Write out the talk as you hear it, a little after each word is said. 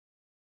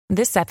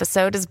This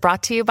episode is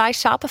brought to you by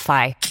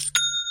Shopify.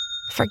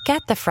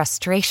 Forget the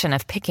frustration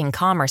of picking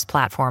commerce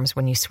platforms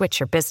when you switch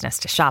your business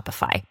to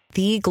Shopify,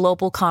 the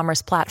global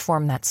commerce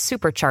platform that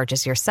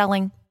supercharges your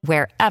selling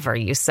wherever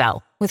you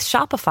sell. With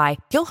Shopify,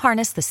 you'll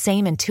harness the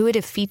same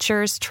intuitive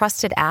features,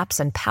 trusted apps,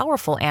 and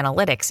powerful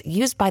analytics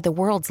used by the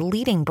world's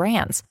leading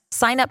brands.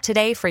 Sign up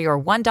today for your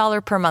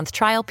 $1 per month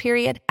trial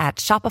period at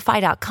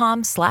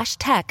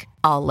shopify.com/tech,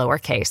 all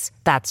lowercase.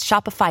 That's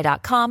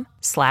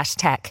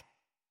shopify.com/tech.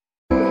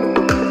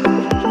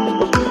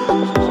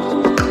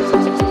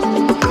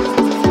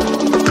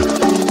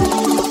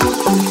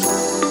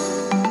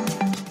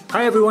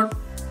 Hi everyone,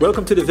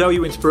 welcome to the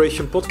Value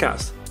Inspiration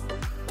podcast.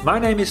 My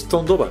name is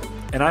Ton Dobbe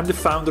and I'm the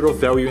founder of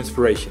Value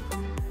Inspiration.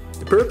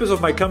 The purpose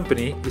of my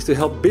company is to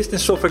help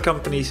business software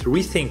companies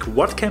rethink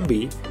what can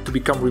be to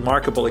become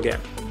remarkable again.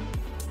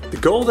 The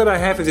goal that I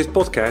have with this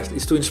podcast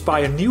is to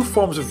inspire new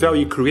forms of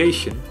value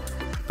creation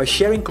by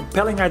sharing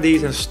compelling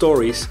ideas and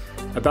stories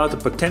about the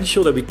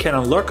potential that we can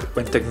unlock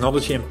when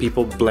technology and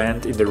people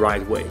blend in the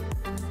right way.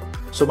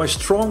 So my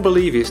strong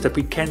belief is that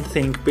we can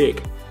think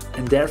big,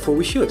 and therefore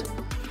we should.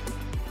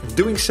 And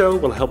doing so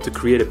will help to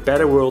create a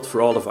better world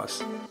for all of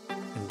us.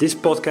 And this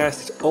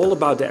podcast is all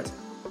about that.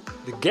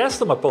 The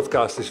guest on my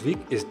podcast this week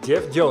is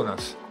Jeff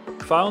Jonas,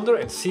 founder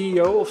and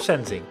CEO of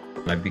Sensing.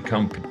 I've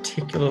become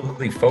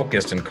particularly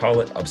focused and call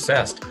it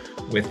obsessed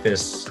with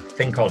this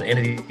thing called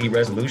entity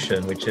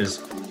resolution, which is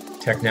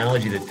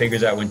technology that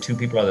figures out when two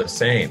people are the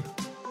same.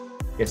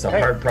 It's a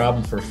hard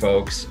problem for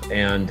folks,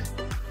 and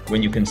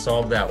when you can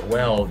solve that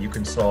well, you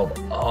can solve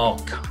all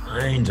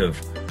kinds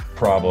of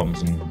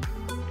problems and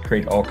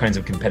create all kinds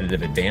of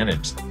competitive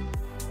advantage.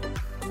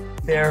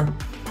 They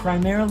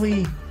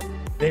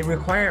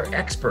require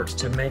experts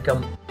to make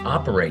them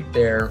operate.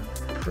 They're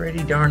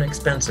pretty darn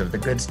expensive. The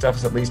good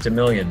stuff's at least $1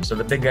 million. So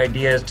the big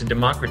idea is to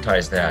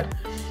democratize that.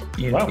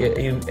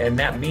 And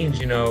that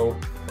means,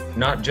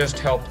 not just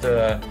help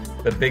the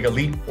big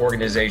elite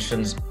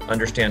organizations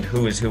understand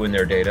who is who in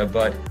their data,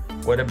 but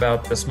what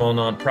about the small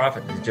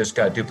nonprofit that just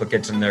got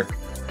duplicates in their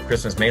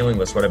Christmas mailing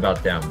list? What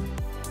about them?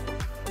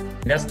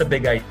 And that's the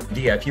big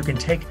idea. If you can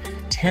take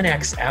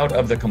 10x out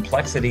of the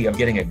complexity of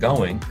getting it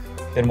going,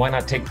 then why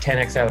not take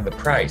 10x out of the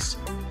price?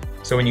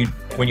 So when you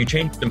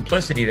change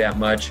simplicity that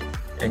much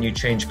and you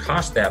change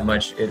cost that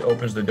much, it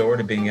opens the door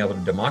to being able to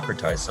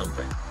democratize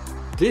something.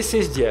 This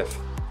is Jeff.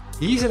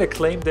 He's an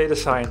acclaimed data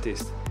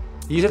scientist.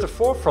 He's at the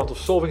forefront of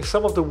solving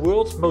some of the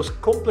world's most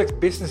complex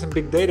business and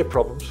big data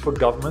problems for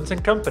governments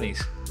and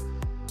companies.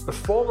 A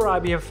former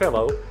IBM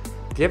fellow,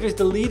 Jeff is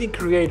the leading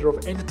creator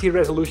of entity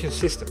resolution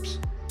systems.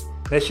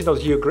 National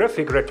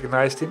Geographic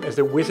recognized him as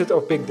the wizard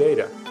of big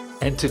data.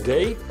 And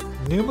today,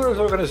 numerous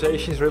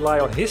organizations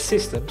rely on his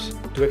systems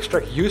to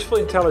extract useful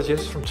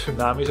intelligence from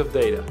tsunamis of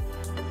data.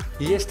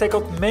 He has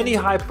tackled many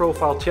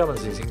high-profile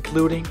challenges,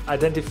 including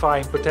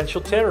identifying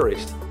potential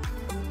terrorists,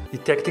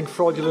 detecting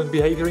fraudulent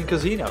behavior in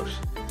casinos,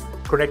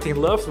 connecting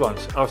loved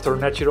ones after a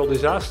natural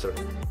disaster,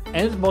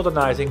 and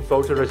modernizing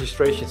voter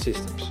registration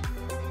systems.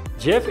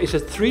 Jeff is a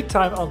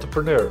 3-time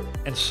entrepreneur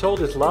and sold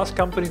his last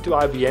company to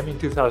IBM in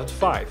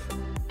 2005.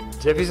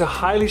 Jeff is a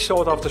highly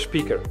sought-after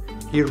speaker.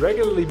 He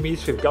regularly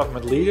meets with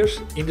government leaders,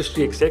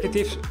 industry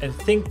executives, and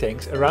think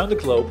tanks around the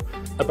globe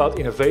about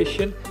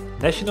innovation,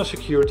 national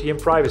security, and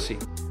privacy.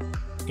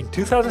 In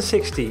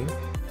 2016,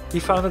 he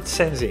founded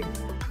Sensing,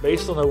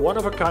 based on a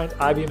one-of-a-kind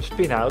IBM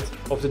spin-out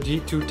of the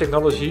G2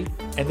 technology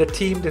and the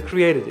team that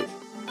created it.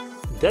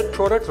 That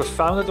product was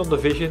founded on the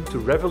vision to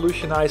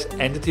revolutionize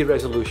entity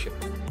resolution.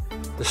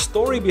 The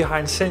story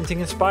behind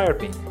Sensing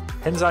inspired me,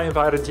 hence I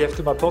invited Jeff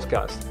to my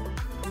podcast.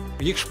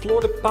 We explore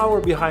the power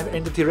behind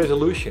entity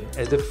resolution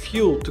as the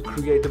fuel to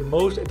create the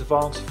most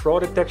advanced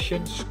fraud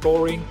detection,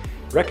 scoring,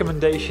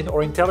 recommendation,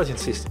 or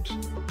intelligence systems.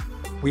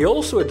 We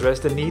also address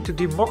the need to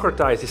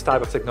democratize this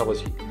type of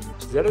technology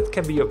so that it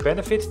can be of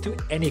benefit to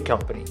any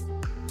company.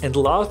 And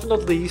last but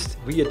not least,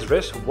 we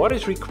address what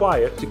is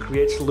required to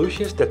create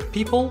solutions that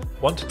people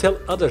want to tell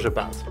others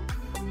about.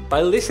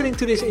 By listening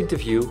to this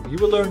interview, you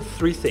will learn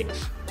 3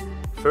 things.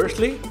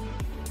 Firstly,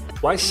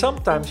 why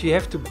sometimes you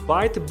have to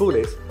bite the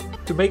bullet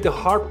to make the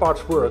hard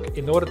parts work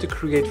in order to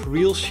create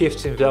real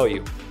shifts in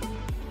value.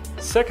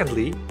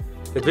 Secondly,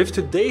 that with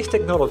today's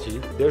technology,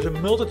 there's a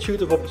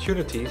multitude of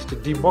opportunities to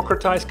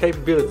democratize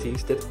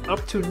capabilities that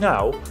up to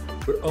now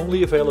were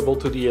only available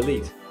to the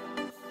elite.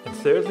 And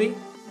thirdly,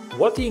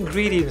 what the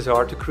ingredients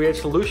are to create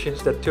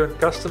solutions that turn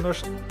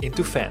customers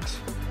into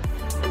fans.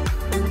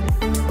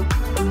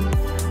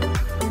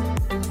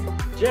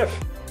 Jeff,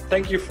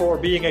 thank you for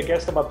being a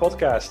guest on my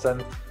podcast.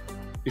 And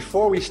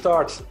before we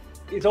start,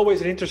 it's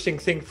always an interesting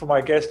thing for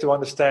my guests to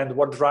understand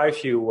what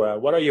drives you.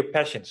 What are your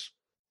passions?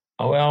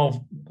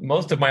 Well,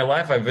 most of my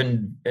life I've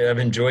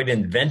enjoyed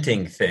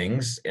inventing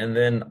things, and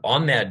then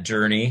on that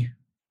journey,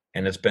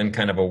 and it's been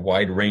kind of a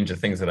wide range of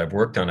things that I've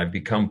worked on, I've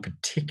become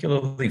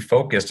particularly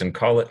focused and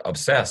call it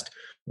obsessed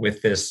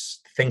with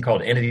this thing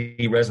called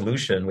entity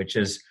resolution, which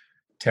is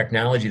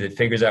technology that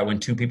figures out when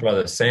two people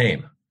are the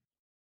same.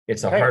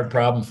 It's a hard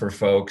problem for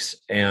folks,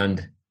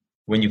 and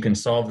when you can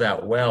solve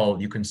that well,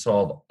 you can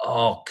solve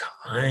all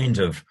kinds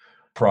of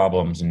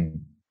problems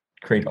and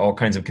create all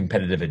kinds of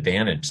competitive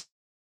advantage.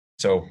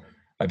 So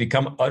I've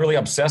become utterly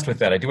obsessed with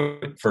that. I do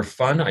it for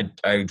fun.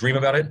 I dream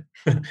about it.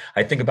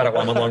 I think about it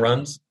while I'm on long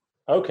runs.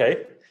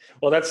 Okay.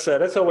 Well, that's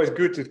always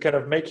good to kind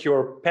of make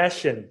your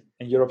passion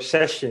and your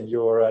obsession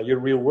your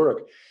real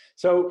work.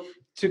 So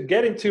to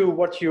get into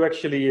what you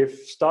actually have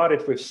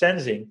started with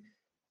Sensing,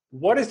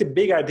 what is the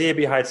big idea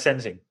behind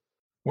Sensing?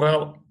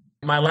 Well,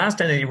 my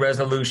last entity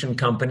resolution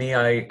company,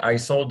 I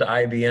sold to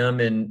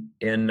IBM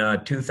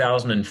in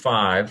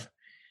 2005.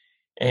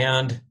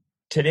 And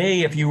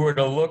today, if you were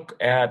to look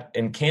at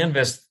and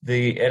canvas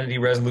the entity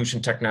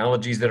resolution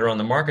technologies that are on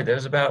the market,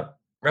 there's about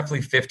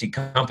roughly 50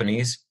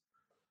 companies.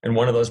 And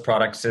one of those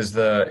products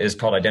is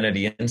called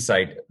Identity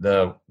Insight,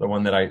 the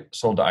one that I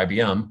sold to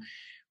IBM.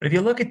 But if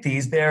you look at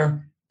these, they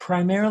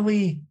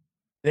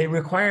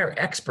require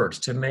experts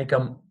to make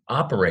them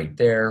operate.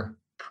 They're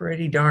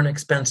pretty darn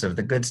expensive.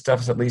 The good stuff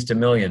is at least $1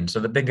 million. So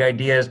the big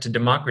idea is to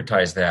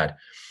democratize that.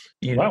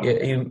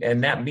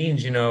 And that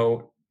means,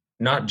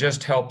 not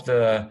just help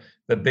the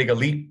big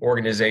elite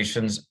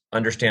organizations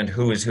understand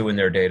who is who in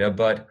their data,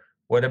 but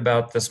what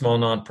about the small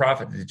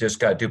nonprofit that just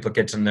got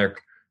duplicates in their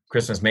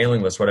Christmas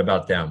mailing list? What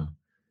about them?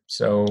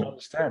 So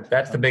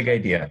that's the big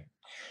idea.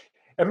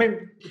 I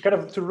mean, kind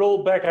of to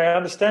roll back, I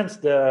understand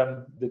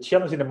the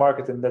challenge in the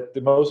market and that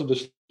most of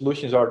the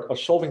solutions are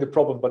solving the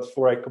problem, but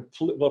for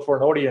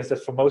an audience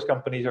that for most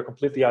companies are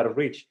completely out of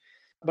reach.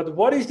 But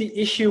what is the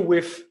issue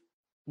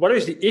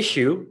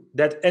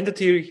that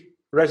entity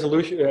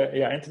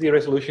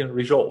resolution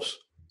resolves?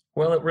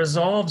 Well, it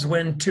resolves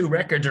when two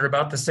records are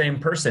about the same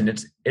person.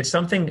 It's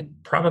something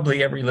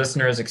probably every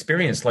listener has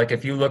experienced. Like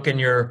if you look in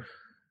your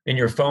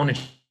phone at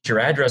your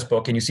address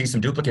book and you see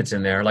some duplicates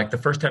in there, like the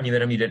first time you met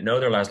them, you didn't know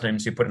their last name,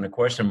 so you put in a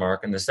question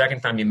mark. And the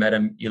second time you met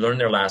them, you learned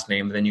their last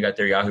name, and then you got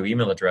their Yahoo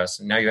email address.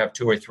 And now you have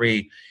 2 or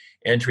 3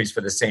 entries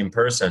for the same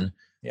person.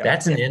 Yeah.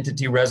 That's an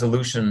entity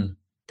resolution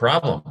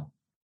problem.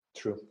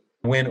 True.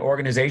 When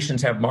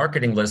organizations have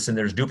marketing lists and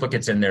there's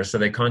duplicates in there, so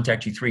they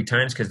contact you 3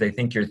 times because they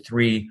think you're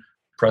 3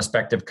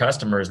 prospective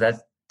customers,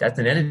 that's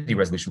an entity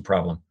resolution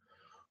problem.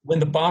 When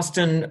the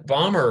Boston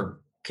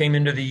bomber came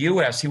into the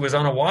U.S., he was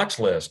on a watch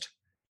list,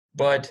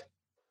 but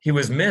he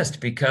was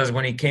missed because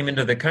when he came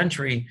into the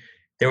country,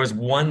 there was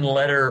 1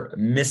 letter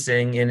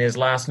missing in his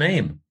last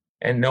name,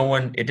 and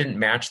it didn't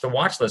match the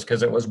watch list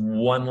because it was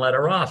 1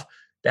 letter off.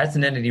 That's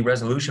an entity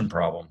resolution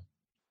problem.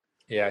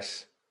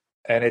 Yes,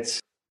 and it's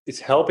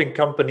helping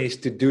companies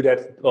to do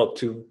that, well,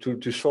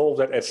 to solve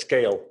that at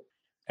scale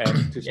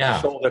and to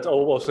solve that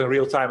almost in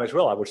real time as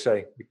well, I would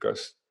say,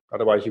 because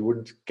otherwise you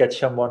wouldn't catch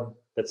someone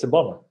that's a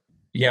bomber.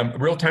 Yeah,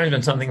 real time has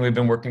been something we've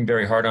been working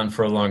very hard on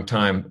for a long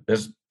time.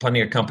 There's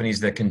plenty of companies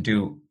that can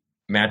do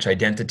match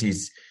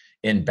identities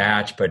in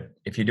batch, but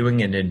if you're doing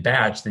it in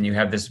batch, then you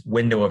have this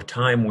window of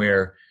time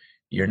where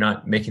you're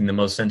not making the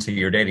most sense of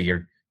your data.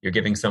 You're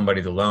giving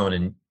somebody the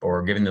loan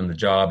or giving them the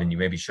job, and you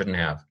maybe shouldn't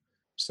have.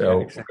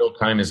 So real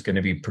time is going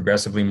to be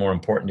progressively more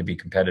important to be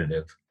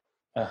competitive.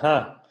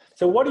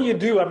 So what do you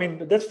do? I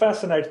mean, that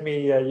fascinates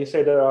me. You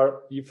say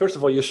first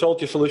of all, you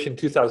sold your solution in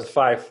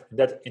 2005.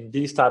 That in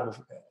these time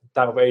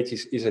of age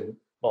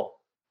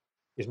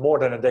is more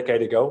than a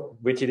decade ago,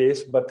 which it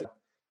is, but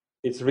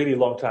it's really a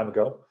long time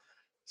ago.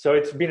 So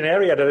it's been an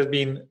area that has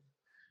been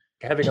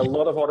having a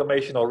lot of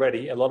automation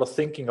already, a lot of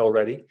thinking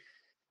already.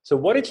 So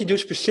what did you do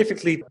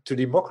specifically to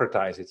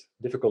democratize it?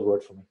 Difficult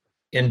word for me.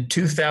 In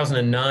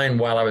 2009,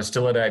 while I was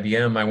still at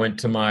IBM, I went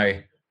to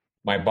my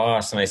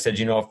boss and I said,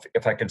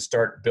 if I could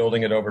start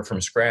building it over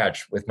from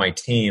scratch with my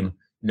team,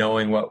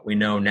 knowing what we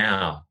know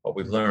now, what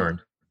we've learned,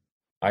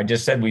 I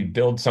just said we'd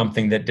build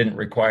something that didn't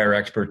require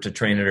experts to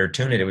train it or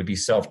tune it. It would be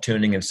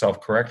self-tuning and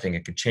self-correcting.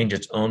 It could change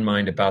its own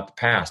mind about the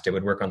past. It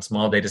would work on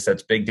small data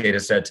sets, big data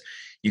sets.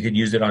 You could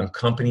use it on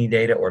company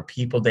data or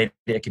people data.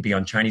 It could be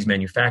on Chinese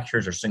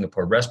manufacturers or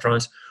Singapore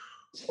restaurants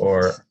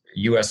or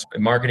U.S.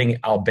 marketing.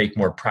 I'll bake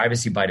more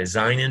privacy by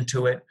design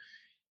into it.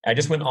 I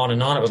just went on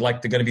and on. It was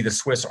like they're going to be the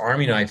Swiss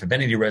Army knife of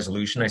entity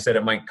resolution. I said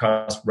it might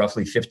cost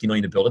roughly $50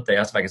 million to build it. They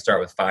asked if I could start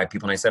with 5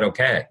 people, and I said,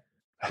 okay.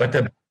 But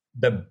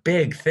the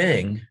big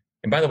thing,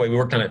 and by the way, we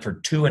worked on it for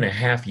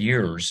 2.5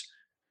 years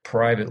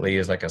privately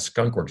as like a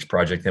skunkworks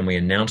project. Then we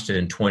announced it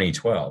in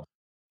 2012.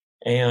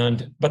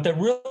 But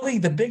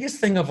the biggest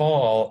thing of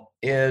all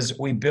is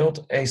we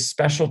built a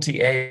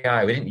specialty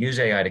AI. We didn't use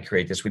AI to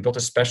create this. We built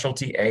a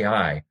specialty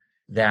AI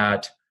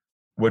that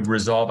would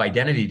resolve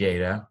identity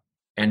data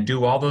and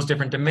do all those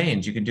different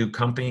domains. You could do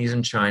companies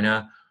in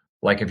China,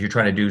 like if you're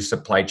trying to do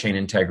supply chain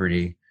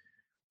integrity.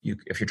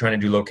 If you're trying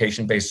to do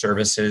location-based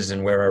services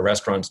and where are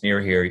restaurants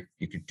near here,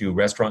 you could do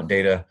restaurant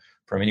data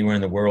from anywhere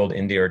in the world,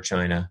 India or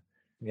China,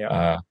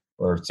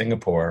 or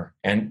Singapore.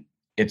 And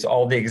it's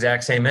all the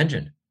exact same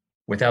engine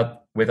with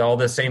all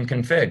the same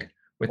config,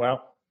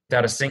 without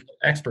a single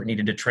expert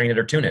needed to train it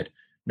or tune it.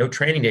 No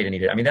training data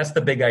needed. I mean, that's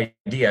the big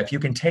idea. If you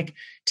can take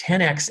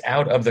 10x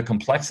out of the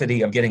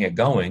complexity of getting it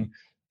going,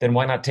 then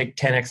why not take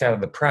 10x out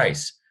of the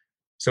price?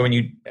 So when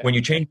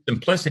you change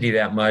simplicity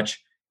that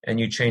much, and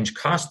you change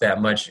cost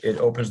that much, it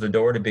opens the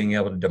door to being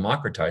able to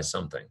democratize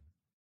something.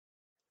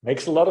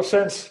 Makes a lot of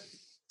sense.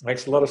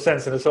 Makes a lot of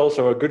sense. And it's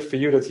also good for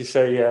you that you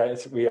say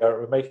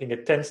we're making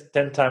it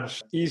 10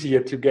 times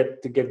easier to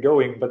get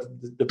going, but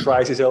the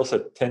price is also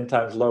 10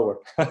 times lower.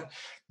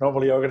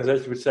 Normally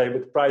organizations would say,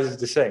 but the price is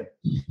the same.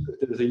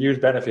 There's a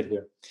huge benefit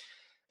here.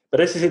 But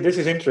this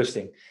is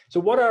interesting. So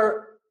what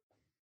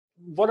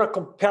are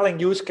compelling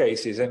use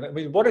cases? And I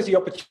mean, what is the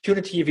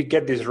opportunity if you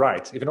get this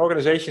right? If an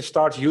organization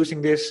starts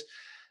using this,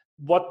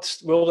 what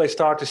will they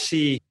start to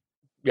see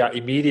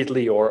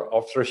immediately or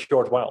after a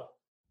short while?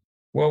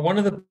 Well, one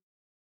of the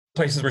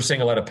places we're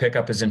seeing a lot of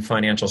pickup is in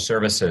financial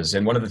services.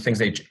 And one of the things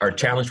they are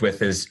challenged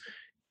with is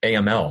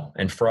AML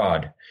and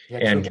fraud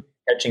and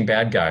catching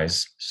bad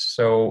guys.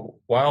 So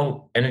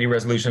while entity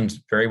resolution is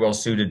very well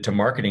suited to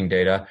marketing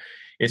data,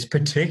 it's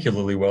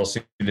particularly well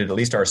suited, at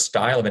least our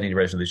style of entity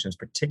resolution is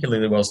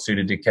particularly well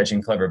suited to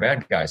catching clever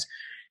bad guys.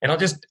 And I'll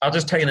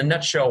just tell you in a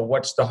nutshell,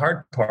 what's the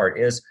hard part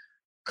is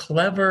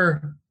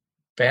clever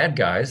bad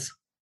guys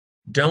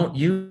don't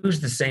use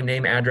the same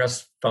name,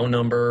 address, phone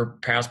number,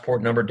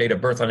 passport number, date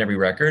of birth on every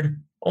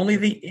record. Only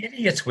the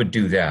idiots would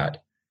do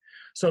that.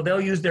 So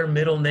they'll use their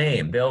middle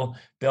name. They'll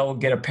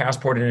get a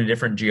passport in a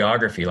different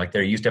geography. Like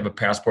they used to have a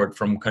passport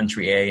from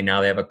country A,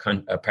 now they have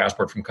a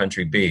passport from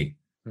country B.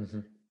 Mm-hmm.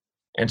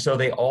 And so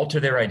they alter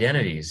their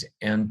identities.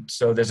 And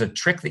so there's a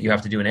trick that you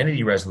have to do in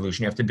entity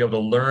resolution. You have to be able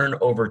to learn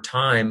over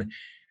time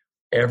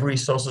every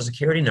social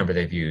security number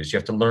they've used. You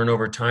have to learn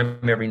over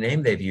time every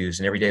name they've used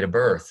and every date of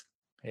birth.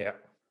 Yeah.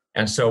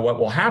 And so what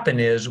will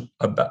happen is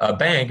a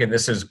bank, and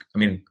this is, I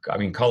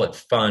mean, call it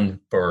fun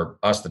for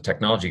us, the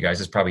technology guys.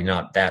 It's probably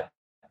not that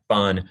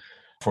fun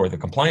for the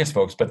compliance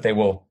folks, but they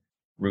will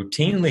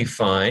routinely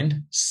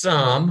find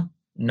some,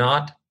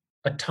 not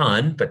a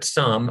ton, but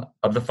some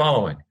of the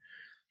following.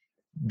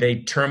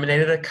 They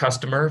terminated a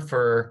customer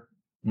for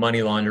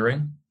money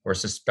laundering or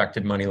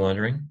suspected money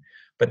laundering,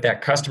 but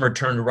that customer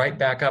turned right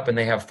back up and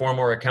they have 4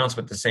 more accounts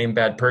with the same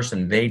bad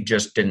person. They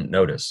just didn't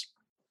notice.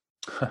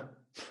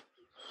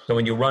 So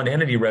when you run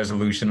entity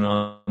resolution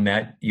on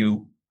that,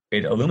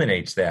 it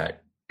illuminates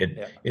that.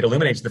 It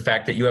illuminates the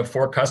fact that you have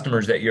 4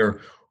 customers that you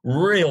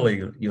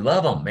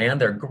love them, man.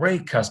 They're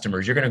great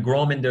customers. You're going to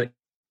grow them into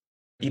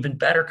even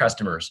better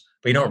customers,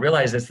 but you don't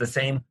realize it's the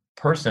same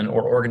person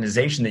or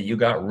organization that you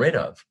got rid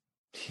of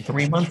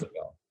 3 months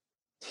ago.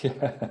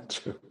 Yeah,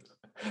 true.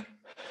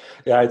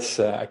 Yeah, it's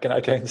I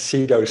can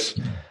see those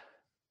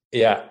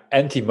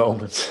anti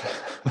moments.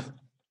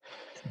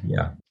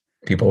 Yeah.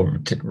 People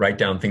write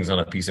down things on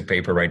a piece of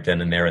paper right then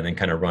and there and then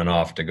kind of run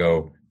off to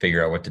go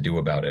figure out what to do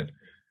about it.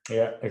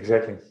 Yeah,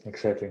 exactly.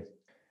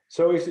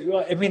 So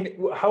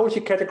how would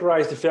you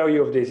categorize the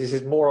value of this? Is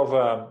it more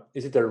of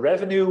is it a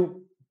revenue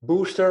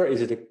booster?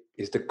 Is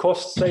it a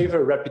cost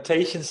saver,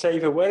 reputation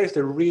saver? Where is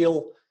the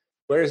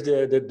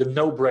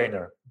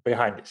no-brainer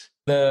behind this?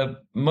 The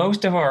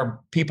most of our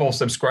people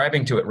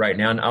subscribing to it right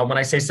now, and when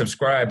I say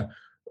subscribe,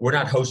 we're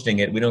not hosting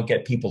it. We don't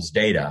get people's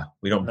data.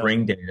 We don't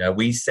bring data.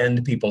 We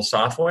send people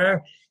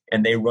software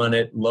and they run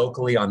it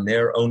locally on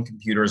their own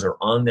computers or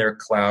on their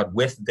cloud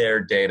with their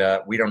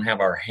data. We don't have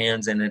our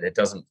hands in it. It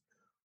doesn't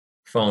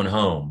phone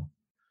home.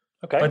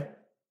 Okay. But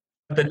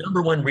the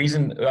number one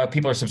reason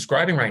people are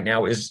subscribing right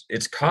now is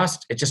it's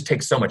cost. It just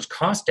takes so much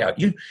cost out.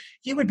 You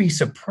would be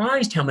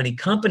surprised how many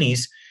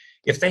companies,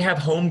 if they have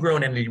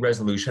homegrown entity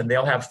resolution,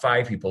 they'll have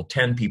 5 people,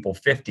 10 people,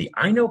 50.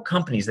 I know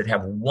companies that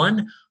have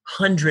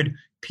 100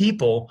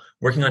 people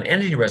working on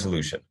entity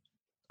resolution.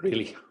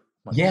 Really?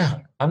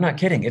 Yeah, I'm not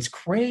kidding. It's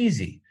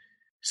crazy.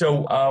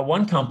 So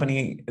one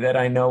company that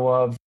I know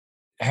of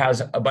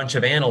has a bunch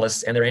of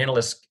analysts, and their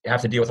analysts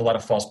have to deal with a lot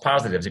of false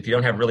positives. If you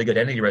don't have really good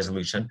entity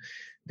resolution,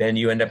 then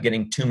you end up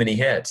getting too many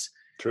hits.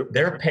 True.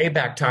 Their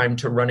payback time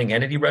to running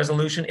entity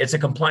resolution, it's a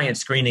compliance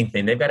screening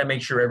thing. They've got to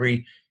make sure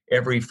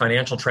every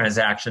financial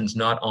transaction's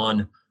not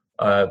on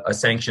a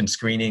sanctioned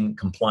screening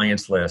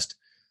compliance list.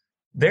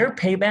 Their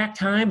payback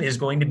time is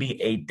going to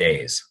be 8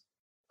 days.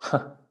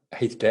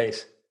 8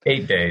 days.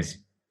 8 days.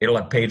 It'll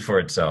have paid for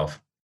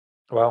itself.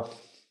 Well,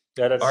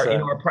 that's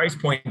our price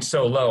point is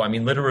so low. I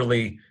mean,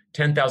 literally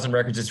 10,000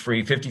 records is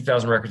free.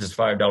 50,000 records is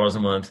 $5 a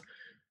month.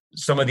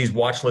 Some of these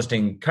watch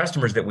listing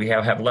customers that we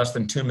have less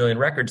than 2 million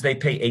records. They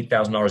pay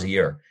 $8,000 a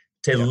year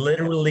to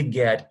literally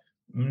get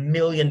 $1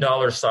 million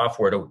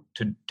software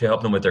to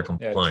help them with their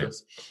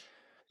compliance.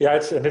 Yeah,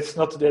 it's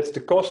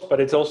the cost, but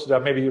it's also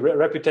that maybe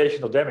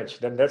reputational damage.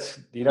 Then that's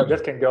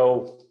that can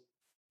go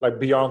like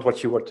beyond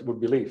what you would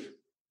believe.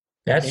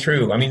 That's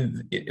true. I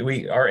mean,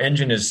 our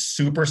engine is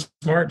super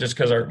smart just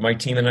because my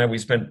team and I, we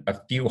spent a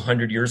few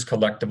hundred years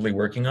collectively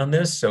working on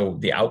this. So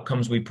the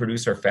outcomes we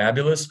produce are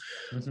fabulous.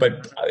 Mm-hmm.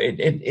 But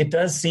it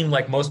does seem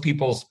like most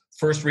people's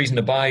first reason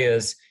to buy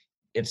is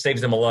it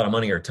saves them a lot of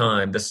money or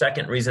time. The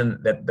second reason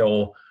that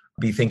they'll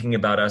be thinking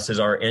about us is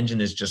our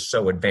engine is just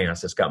so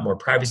advanced. It's got more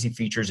privacy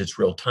features. It's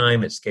real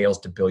time. It scales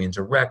to billions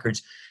of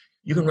records.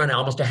 You can run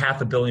almost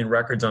 500 million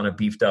records on a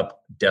beefed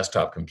up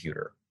desktop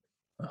computer.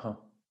 Uh-huh.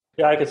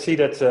 Yeah, I can see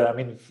that.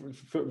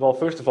 Well,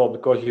 first of all,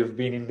 because you've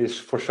been in this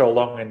for so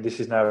long, and this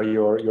is now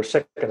your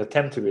second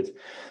attempt to it.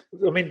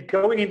 I mean,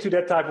 going into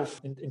that type of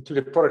into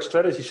the product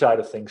strategy side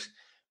of things,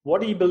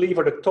 what do you believe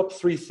are the top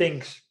three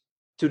things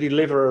to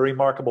deliver a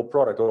remarkable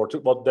product, or to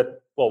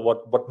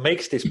what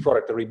makes this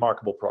product a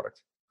remarkable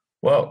product?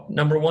 Well,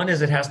 number one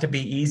is it has to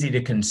be easy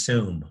to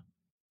consume,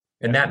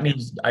 and that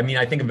means,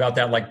 I think about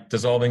that like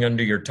dissolving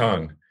under your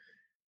tongue.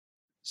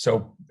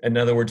 So in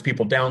other words,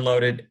 people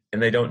download it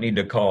and they don't need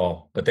to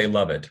call, but they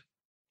love it.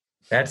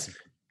 That's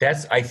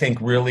I think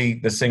really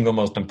the single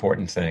most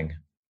important thing.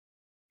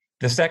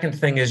 The second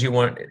thing is you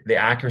want the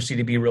accuracy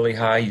to be really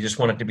high. You just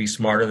want it to be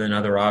smarter than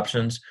other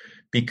options,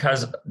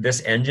 because this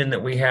engine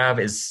that we have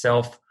is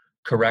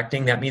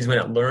self-correcting. That means when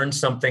it learns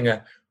something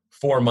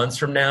 4 months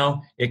from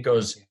now, it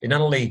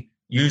not only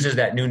uses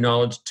that new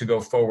knowledge to go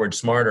forward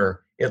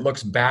smarter, it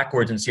looks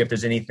backwards and see if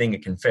there's anything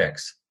it can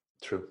fix.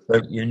 True.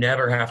 So you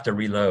never have to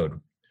reload.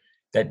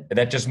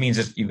 That just means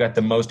that you've got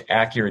the most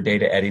accurate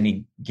data at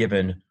any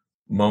given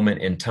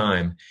moment in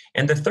time.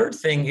 And the third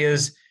thing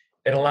is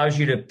it allows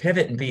you to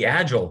pivot and be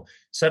agile.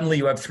 Suddenly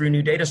you have 3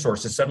 new data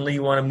sources. Suddenly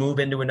you want to move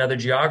into another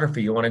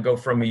geography. You want to go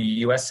from a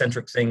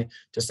US-centric thing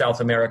to South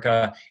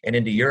America and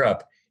into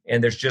Europe,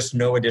 and there's just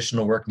no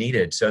additional work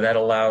needed. So that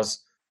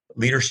allows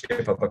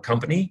leadership of a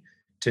company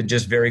to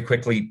just very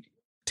quickly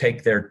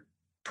take their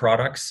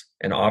products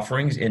and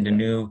offerings into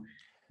new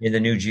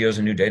geos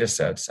and new data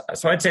sets.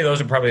 So I'd say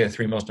those are probably the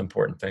 3 most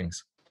important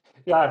things.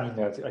 Yeah,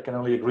 I can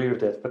only agree with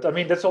that. But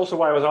that's also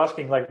why I was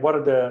asking, like, what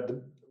are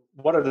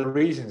the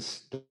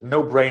reasons, the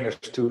no-brainers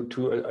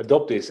to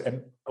adopt this?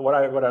 And what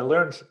I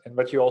learned, and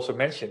what you also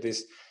mentioned,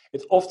 is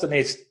it often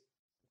is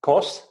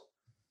cost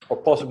or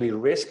possibly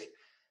risk,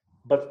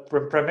 but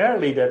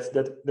primarily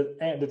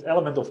that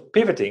element of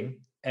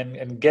pivoting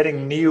and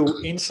getting new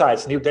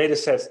insights, new data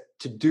sets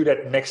to do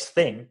that next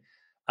thing,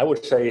 I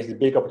would say is the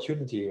big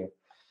opportunity here.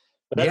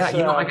 Let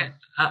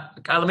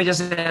me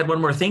just add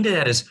one more thing to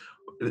that is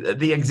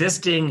the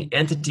existing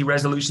entity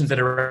resolutions that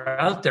are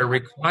out there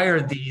require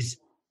these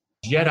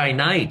Jedi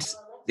Knights,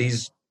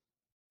 these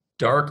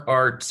dark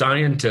art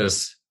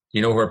scientists,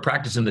 who are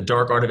practicing the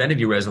dark art of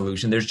entity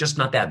resolution. There's just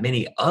not that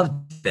many of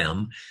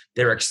them.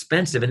 They're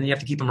expensive, and then you have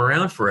to keep them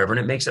around forever, and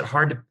it makes it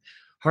hard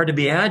to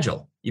be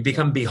agile. You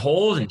become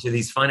beholden to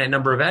these finite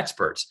number of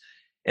experts,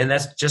 and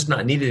that's just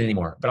not needed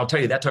anymore. But I'll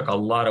tell you, that took a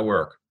lot of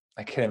work.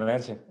 I can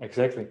imagine,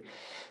 exactly.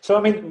 So,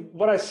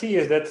 what I see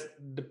is that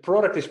the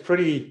product is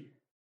pretty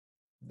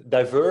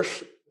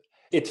diverse.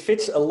 It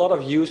fits a lot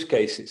of use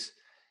cases.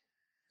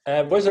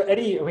 Was there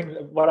any,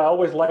 what I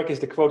always like is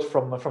the quote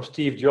from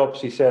Steve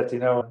Jobs. He said,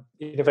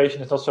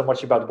 innovation is not so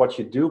much about what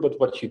you do, but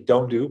what you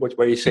don't do,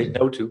 where you say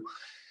no to.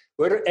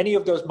 Were there any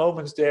of those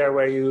moments there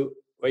where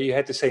you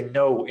had to say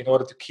no in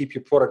order to keep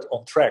your product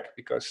on track?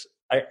 Because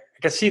I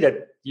can see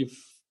that you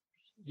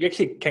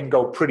actually can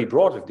go pretty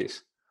broad with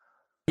this.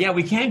 Yeah,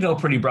 we can go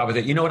pretty broad with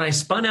it. When I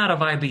spun out of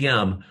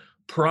IBM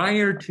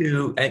prior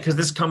to, because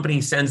this company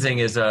Senzing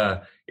is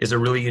a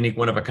really unique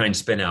one-of-a-kind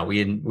spin-out.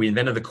 We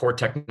invented the core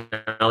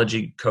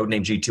technology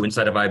codename G2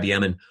 inside of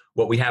IBM, and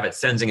what we have at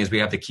Senzing is we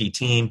have the key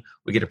team.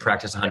 We get to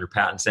practice 100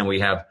 patents, and we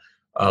have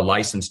a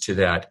license to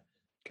that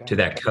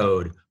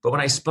code. But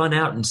when I spun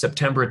out in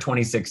September of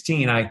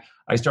 2016, I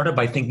started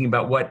by thinking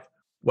about what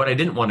I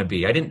didn't want to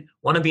be. I didn't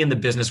want to be in the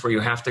business where you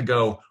have to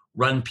go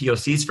run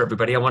POCs for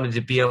everybody. I wanted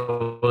to be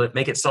able to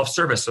make it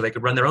self-service so they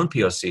could run their own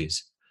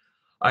POCs.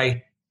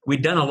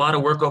 We'd done a lot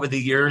of work over the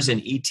years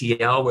in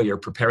ETL where you're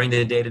preparing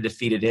the data to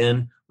feed it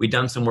in. We'd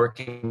done some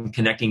work in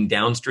connecting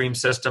downstream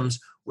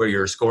systems where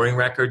you're scoring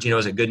records,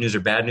 is it good news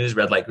or bad news,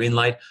 red light, green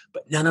light?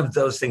 But none of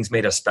those things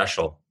made us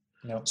special.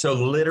 No. So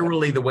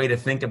literally the way to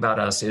think about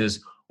us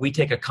is we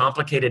take a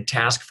complicated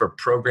task for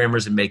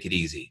programmers and make it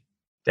easy.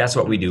 That's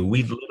what we do.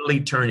 We've literally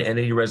turned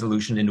entity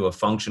resolution into a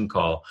function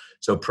call.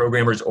 So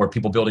programmers or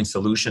people building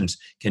solutions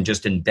can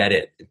just embed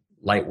it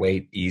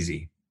lightweight,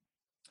 easy.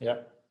 Yeah.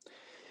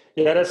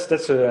 Yeah,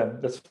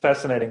 that's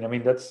fascinating.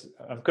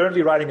 I'm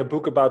currently writing a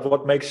book about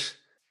what makes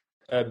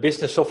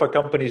business software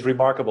companies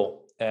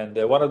remarkable. And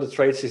one of the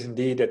traits is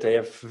indeed that they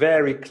have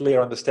very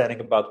clear understanding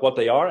about what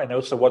they are and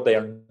also what they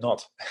are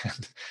not.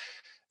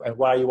 And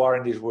why you are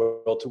in this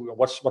world,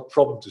 what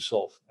problem to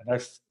solve.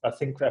 And I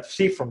think I've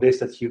seen from this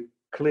that you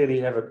clearly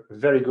have a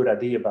very good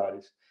idea about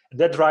it, and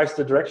that drives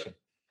the direction.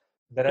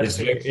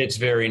 It's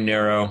very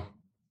narrow.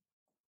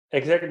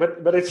 Exactly,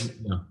 but it's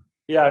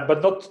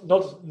but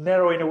not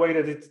narrow in a way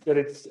that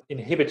it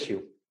inhibits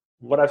you.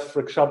 What I, for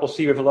example,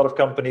 see with a lot of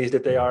companies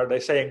that they're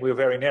saying we're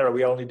very narrow.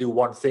 We only do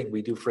one thing.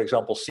 We do, for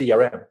example,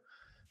 CRM,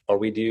 or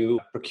we do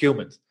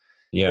procurement.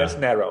 Yeah, that's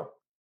narrow.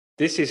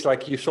 This is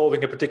like you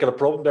solving a particular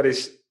problem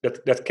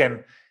that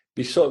can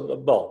be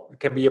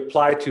can be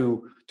applied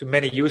to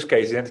many use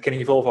cases and it can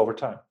evolve over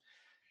time.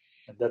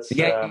 And that's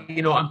I'm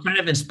kind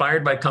of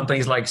inspired by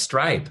companies like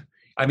Stripe.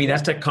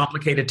 That's a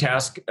complicated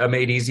task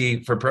made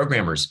easy for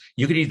programmers.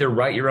 You could either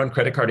write your own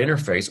credit card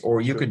interface or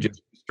you could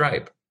just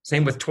Stripe.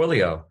 Same with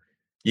Twilio.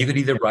 You could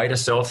either write a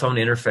cell phone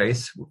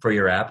interface for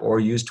your app or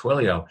use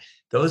Twilio.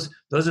 Those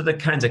are the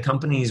kinds of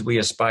companies we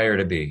aspire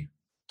to be.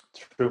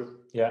 True.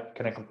 Yeah,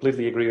 can I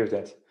completely agree with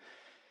that.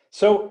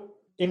 So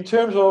in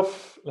terms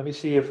of, let me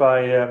see if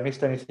I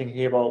missed anything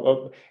here.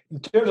 Well, in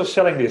terms of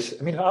selling this,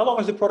 I mean, how long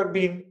has the product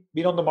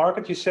been on the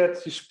market? You said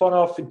you spun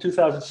off in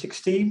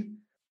 2016.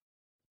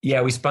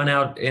 Yeah, we spun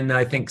out in,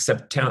 I think,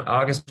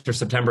 August or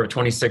September of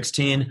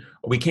 2016.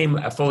 We came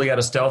fully out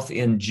of stealth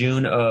in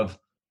June of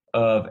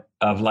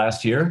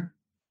last year.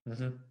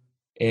 Mm-hmm.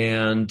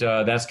 And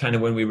that's kind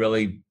of when we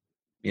really,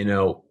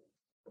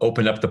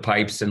 opened up the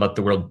pipes and let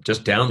the world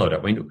just download it.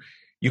 I mean,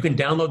 you can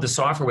download the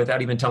software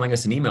without even telling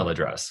us an email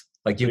address.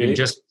 Like you can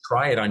just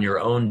try it on your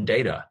own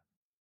data.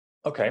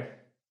 Okay.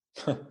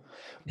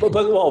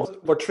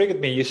 but what triggered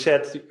me, you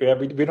said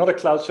we're not a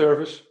cloud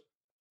service.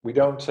 We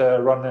don't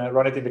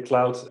run it in the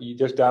cloud. You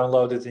just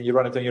download it and you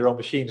run it on your own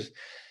machines.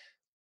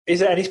 Is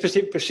there any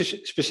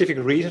specific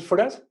reason for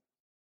that?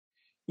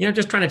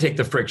 Just trying to take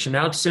the friction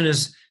out.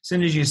 As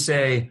soon as you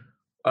say,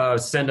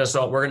 send us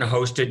all, we're going to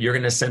host it. You're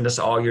going to send us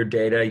all your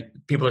data.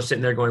 People are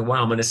sitting there going,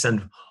 wow, I'm going to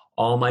send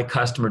all my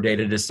customer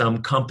data to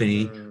some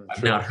company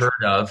I've not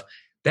heard of.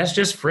 That's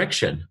just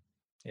friction.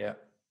 Yeah.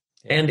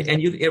 And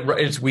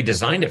we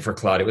designed it for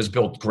cloud. It was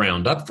built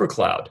ground up for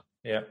cloud.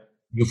 Yeah.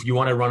 If you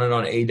want to run it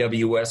on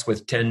AWS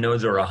with 10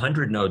 nodes or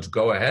 100 nodes,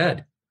 go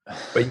ahead.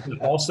 But you can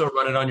also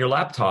run it on your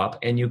laptop,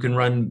 and you can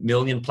run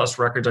million plus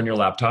records on your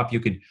laptop. You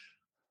could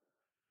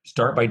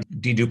start by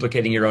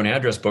deduplicating your own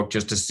address book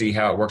just to see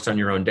how it works on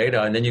your own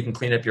data. And then you can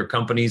clean up your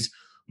company's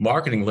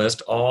marketing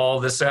list all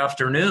this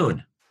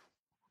afternoon.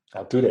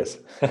 I'll do this.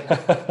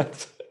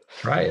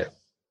 Try it.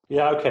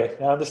 Yeah, okay.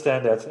 I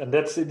understand that. And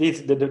that's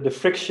indeed, the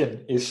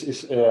friction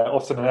is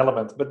often an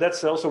element. But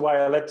that's also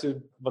why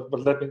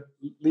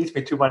leads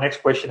me to my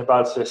next question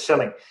about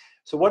selling.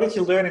 So what did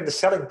you learn in the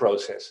selling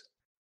process?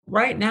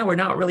 Right now, we're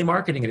not really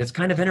marketing it. It's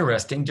kind of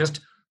interesting.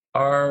 Just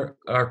our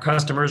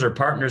customers or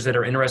partners that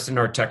are interested in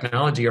our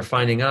technology are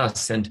finding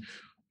us, and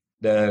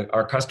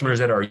our customers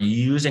that are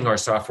using our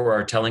software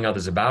are telling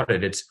others about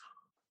it. It's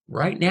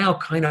right now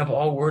kind of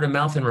all word of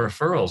mouth and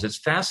referrals. It's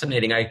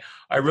fascinating.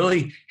 I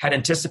really had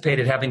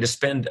anticipated having to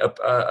spend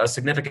a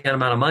significant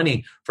amount of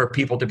money for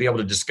people to be able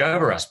to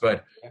discover us,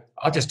 but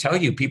I'll just tell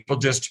you, people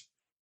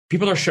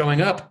are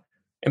showing up.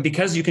 And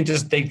because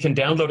they can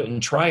download it and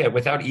try it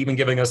without even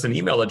giving us an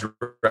email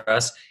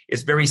address,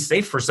 it's very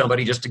safe for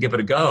somebody just to give it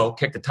a go,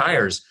 kick the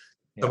tires.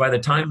 Yeah. So by the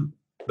time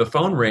the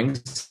phone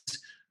rings,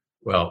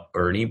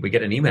 we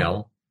get an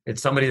email,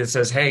 it's somebody that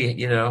says, hey,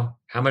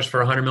 how much for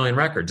 100 million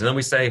records? And then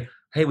we say,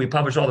 hey, we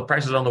publish all the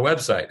prices on the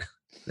website.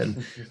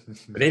 And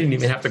they didn't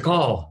even have to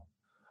call.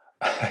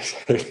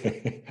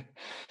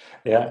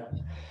 Yeah.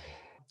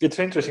 It's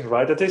interesting,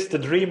 right? That is the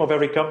dream of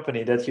every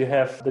company, that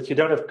you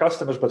don't have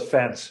customers but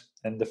fans,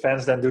 and the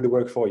fans then do the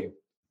work for you.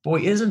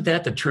 Boy, isn't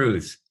that the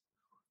truth?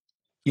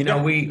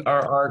 We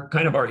are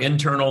kind of our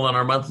internal on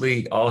our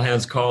monthly all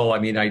hands call. I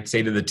mean, I'd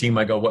say to the team,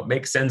 I go, what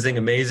makes Senzing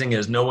amazing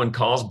is no one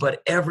calls,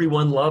 but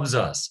everyone loves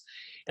us.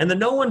 And the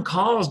no one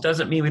calls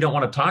doesn't mean we don't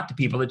want to talk to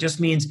people. It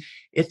just means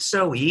it's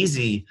so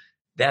easy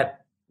that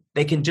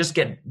they can just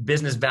get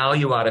business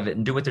value out of it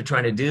and do what they're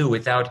trying to do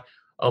without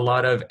a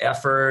lot of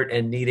effort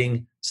and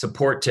needing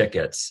support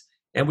tickets.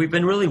 And we've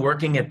been really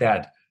working at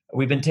that.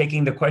 We've been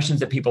taking the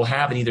questions that people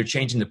have and either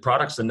changing the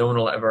products so no one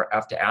will ever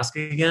have to ask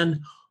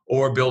again,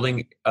 or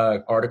building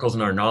articles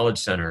in our knowledge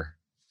center.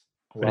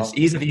 Wow. But it's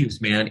ease of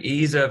use, man.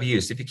 Ease of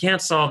use. If you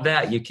can't solve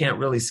that, you can't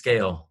really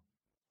scale.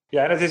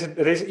 Yeah, and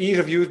it is ease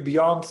of use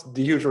beyond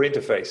the user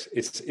interface.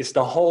 It's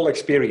the whole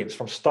experience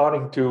from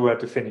starting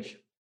to finish.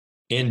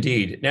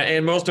 Indeed. Now,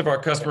 and most of our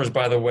customers,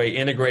 by the way,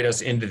 integrate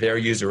us into their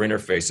user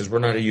interfaces. We're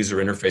not a user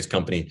interface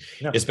company.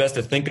 No. It's best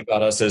to think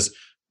about us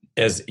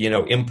as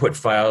input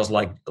files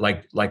like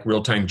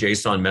real-time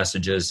JSON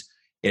messages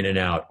in and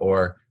out,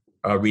 or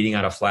reading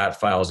out of flat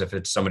files if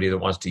it's somebody that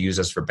wants to use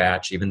us for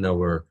batch, even though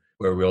we're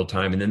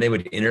real-time. And then they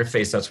would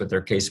interface us with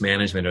their case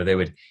management, or they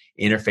would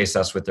interface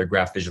us with their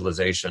graph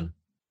visualization,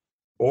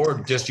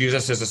 or just use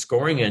us as a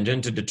scoring engine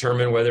to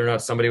determine whether or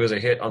not somebody was a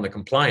hit on the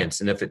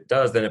compliance. And if it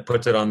does, then it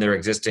puts it on their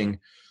existing,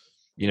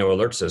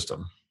 alert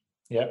system.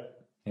 Yeah.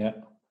 Yeah.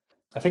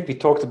 I think we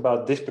talked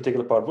about this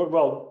particular part.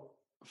 Well,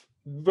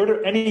 were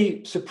there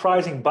any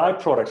surprising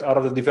byproducts out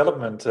of the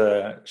development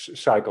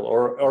cycle,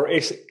 or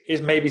is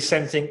maybe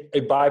Senzing a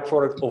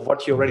byproduct of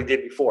what you already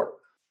did before?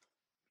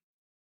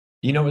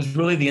 It was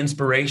really the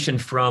inspiration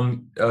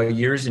from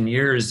years and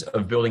years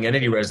of building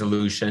entity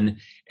resolution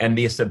and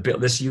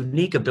this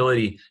unique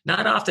ability.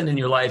 Not often in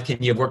your life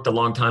can you have worked a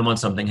long time on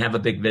something, have a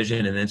big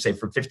vision, and then say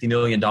for $50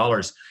 million,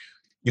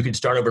 you can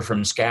start over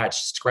from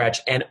scratch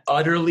and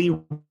utterly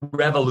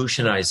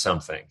revolutionize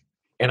something.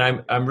 And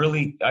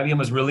IBM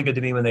was really good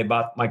to me when they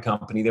bought my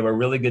company. They were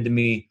really good to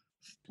me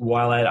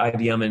while at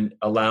IBM and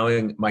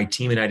allowing my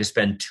team and I to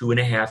spend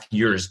 2.5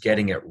 years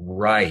getting it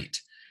right.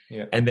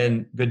 Yeah. And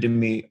then good to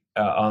me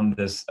on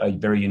this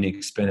very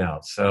unique spin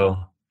out. So,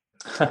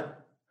 yeah,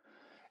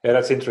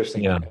 that's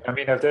interesting. Yeah. I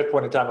mean, at that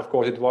point in time, of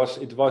course, it was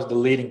the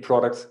leading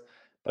product.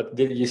 But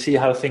you see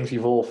how things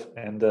evolve,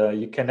 and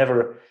you can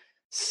never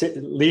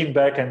lean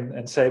back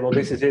and say, well,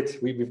 this is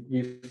it.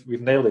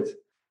 We've nailed it.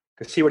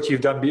 Because see what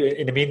you've done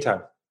in the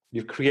meantime.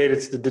 You've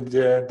created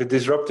the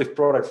disruptive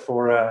product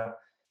for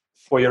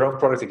your own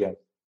product again.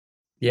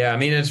 Yeah, I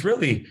mean,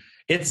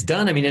 it's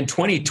done. I mean, in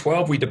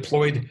 2012, we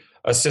deployed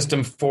a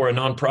system for a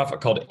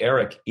nonprofit called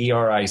ERIC,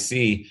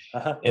 E-R-I-C.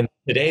 Uh-huh. And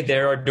today they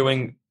are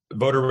doing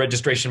voter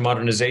registration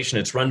modernization.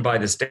 It's run by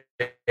the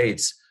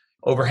states.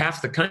 Over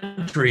half the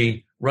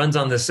country runs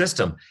on the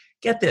system.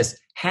 Get this,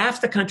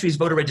 half the country's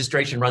voter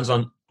registration runs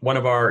on one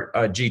of our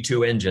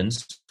G2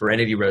 engines for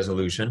entity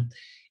resolution.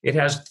 It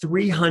has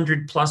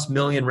 300 plus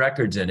million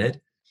records in it.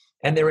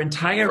 And their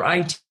entire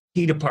IT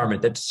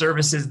department that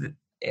services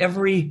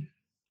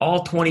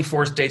all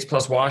 24 states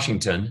plus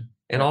Washington,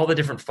 and all the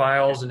different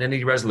files and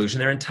entity resolution,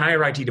 their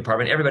entire IT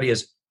department, everybody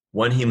is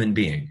one human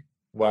being.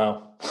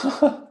 Wow.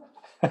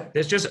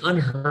 It's just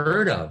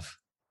unheard of.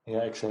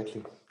 Yeah,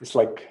 exactly. It's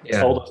like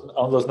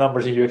all those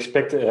numbers, you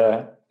expect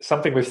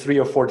something with 3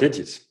 or 4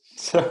 digits.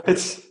 So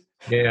it's...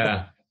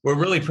 Yeah, we're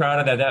really proud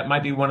of that. That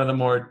might be one of the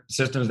more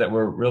systems that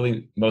we're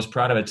really most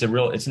proud of. It's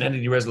an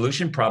entity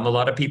resolution problem. A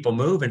lot of people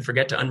move and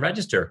forget to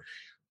unregister.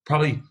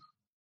 Probably,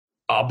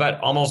 I'll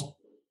bet almost,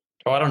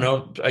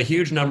 a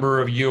huge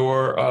number of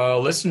your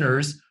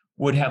listeners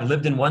would have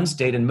lived in one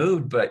state and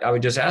moved, but I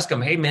would just ask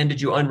them, hey man, did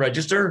you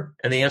unregister?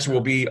 And the answer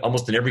will be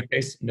almost in every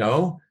case,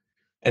 no.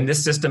 And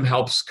this system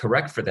helps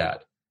correct for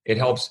that. It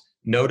helps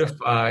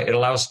it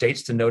allows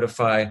states to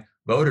notify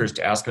voters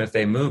to ask them if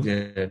they moved,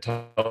 and it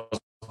tells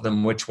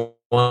them which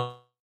one.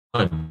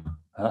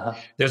 Uh-huh.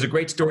 There's a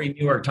great story in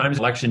New York Times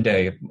election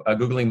day.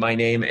 Googling my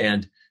name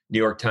and New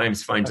York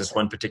Times finds this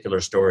one particular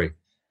story.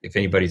 If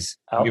anybody's,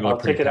 I'll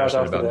take it out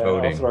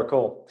after our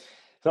call.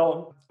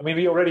 So, I mean,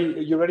 you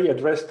already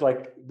addressed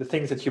like the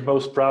things that you're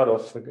most proud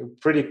of. A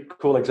pretty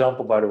cool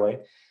example, by the way.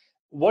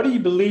 What do you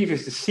believe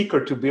is the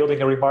secret to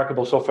building a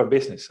remarkable software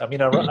business? I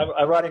mean,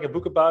 I'm writing a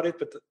book about it,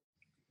 but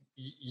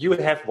you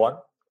have one.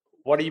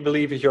 What do you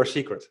believe is your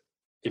secret,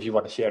 if you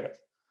want to share that?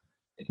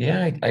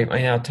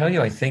 Yeah, I'll tell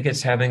you, I think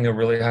it's having a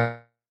really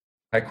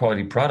high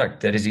quality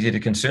product that is easy to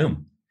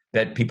consume,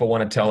 that people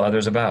want to tell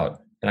others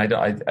about. And I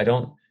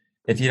don't,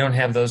 if you don't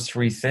have those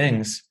 3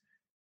 things,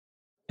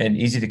 and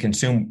easy to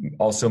consume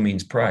also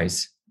means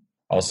price,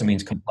 also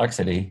means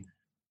complexity,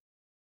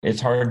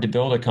 it's hard to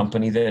build a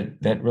company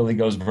that really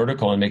goes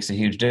vertical and makes a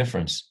huge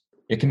difference.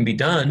 It can be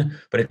done,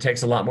 but it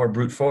takes a lot more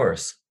brute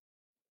force.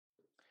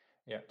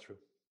 Yeah, true.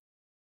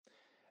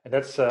 And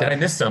that's. Did I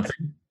miss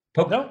something?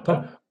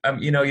 No.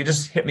 You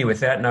just hit me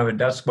with that, and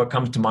that's what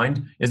comes to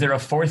mind. Is there a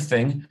 4th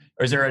thing,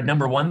 or is there a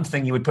number 1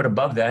 thing you would put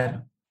above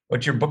that?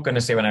 What's your book going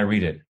to say when I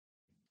read it?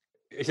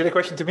 Is it a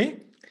question to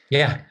me?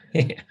 Yeah,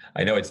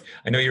 I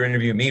know you're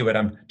interviewing me, but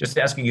I'm just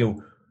asking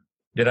you,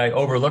 did I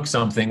overlook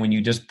something when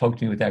you just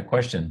poked me with that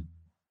question?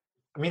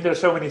 I mean, there's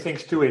so many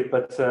things to it,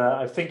 but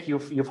I think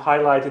you've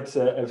highlighted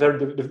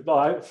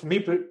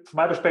from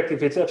my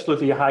perspective, it's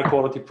absolutely a high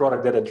quality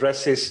product that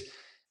addresses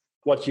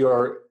what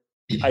your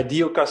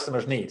ideal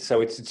customers need.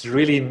 So it's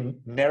really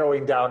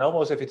narrowing down,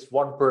 almost if it's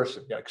one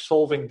person, like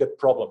solving that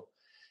problem.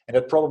 And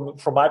that problem,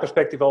 from my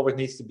perspective, always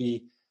needs to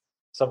be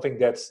something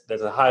that's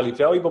a highly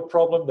valuable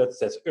problem,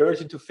 that's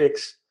urgent to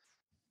fix.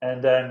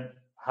 And then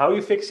how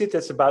you fix it,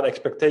 that's about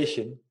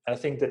expectation. And I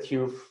think that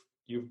you've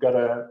got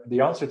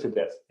the answer to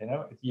that.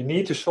 You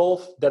need to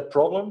solve that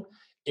problem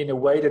in a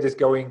way that is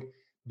going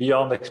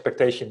beyond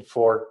expectation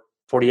for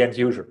the end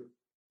user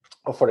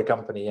or for the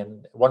company.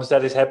 And once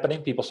that is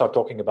happening, people start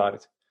talking about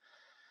it.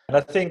 And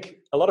I think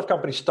a lot of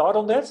companies start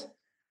on that,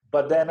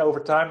 but then over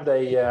time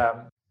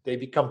they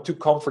become too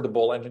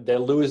comfortable and they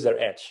lose their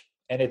edge.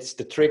 And it's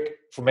the trick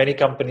for many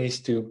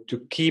companies to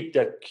keep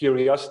that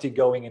curiosity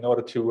going in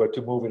order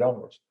to move it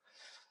onwards.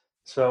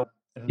 So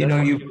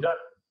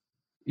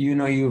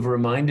you've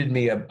reminded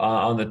me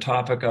on the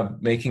topic of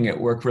making it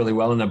work really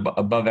well and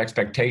above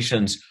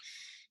expectations.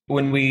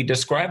 When we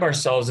describe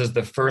ourselves as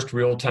the first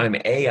real-time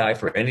AI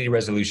for entity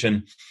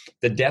resolution,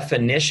 the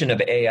definition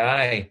of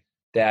AI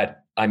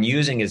that I'm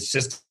using is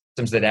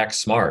systems that act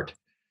smart.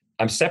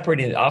 I'm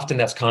separating it. Often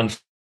that's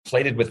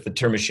conflated with the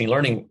term machine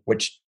learning,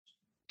 which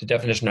the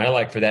definition I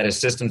like for that is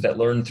systems that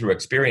learn through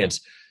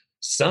experience.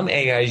 Some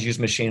AIs use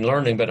machine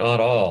learning, but not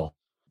all.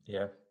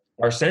 Yeah.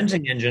 Our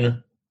sensing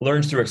engine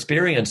learns through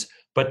experience,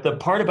 but the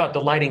part about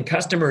delighting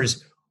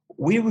customers,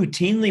 we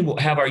routinely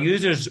have our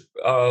users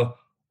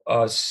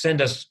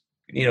send us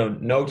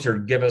notes or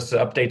give us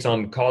updates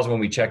on calls when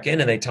we check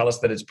in, and they tell us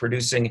that it's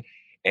producing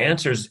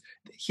answers.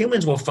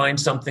 Humans will find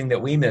something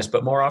that we miss,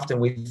 but more often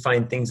we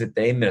find things that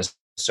they miss.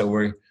 So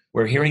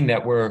we're hearing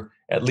that we're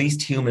at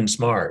least human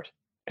smart.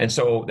 And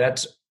so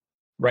that's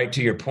right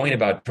to your point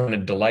about trying to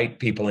delight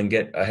people and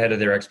get ahead of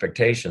their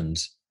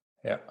expectations.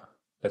 Yeah,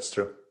 that's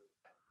true.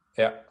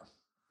 Yeah.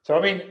 So,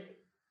 I mean,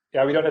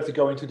 we don't have to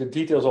go into the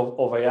details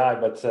of AI,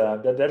 but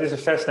that is a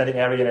fascinating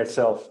area in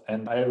itself.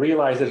 And I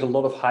realize there's a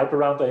lot of hype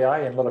around AI,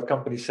 and a lot of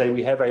companies say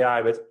we have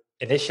AI, but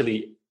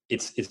initially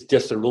it's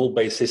just a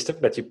rule-based system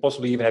that you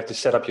possibly even have to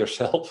set up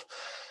yourself.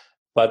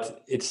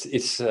 But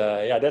it's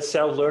that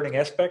self-learning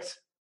aspect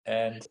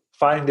and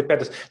finding the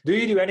patterns. Do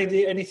you do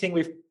anything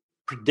with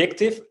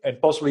predictive and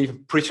possibly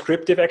even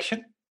prescriptive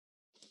action?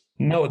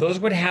 No, those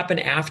would happen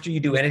after you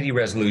do entity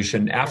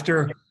resolution.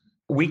 After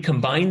we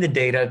combine the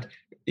data,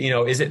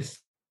 is it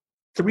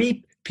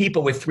 3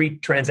 people with 3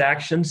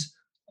 transactions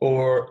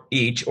or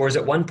each, or is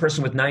it 1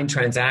 person with 9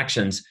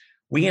 transactions?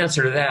 We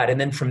answer to that. And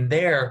then from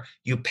there,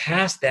 you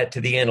pass that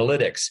to the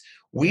analytics.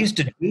 We used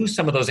to do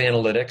some of those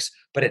analytics,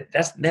 but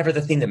that's never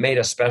the thing that made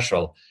us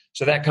special.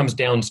 So that comes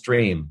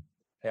downstream.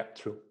 Yeah,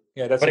 true.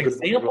 Yeah, that's but a good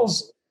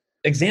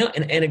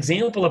an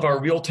example of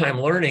our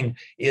real-time learning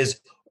is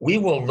we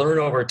will learn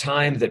over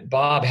time that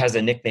Bob has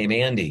a nickname,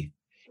 Andy.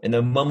 And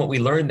the moment we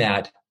learn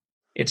that,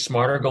 it's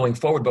smarter going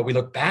forward. But we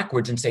look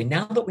backwards and say,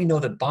 now that we know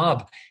that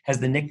Bob has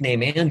the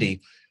nickname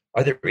Andy,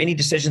 are there any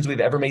decisions we've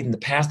ever made in the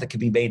past that could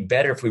be made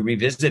better if we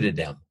revisited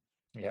them?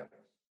 Yeah.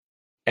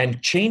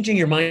 And changing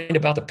your mind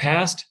about the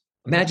past,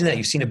 imagine that.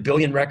 You've seen 1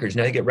 billion records.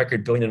 Now you get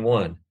record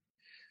 1,000,001,000.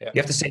 Yeah. You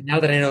have to say, now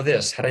that I know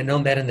this, had I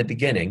known that in the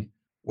beginning,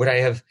 would I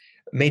have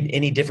made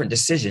any different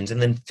decisions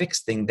and then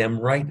fixing them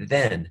right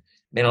then?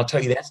 And I'll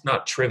tell you, that's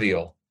not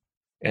trivial.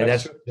 And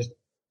that's just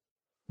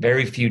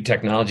very few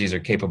technologies are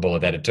capable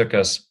of that. It took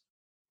us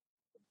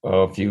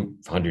a few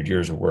hundred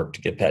years of work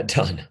to get that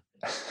done.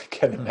 I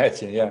can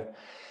imagine, yeah.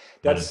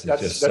 That's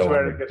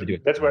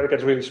where it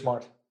gets really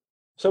smart.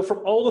 So from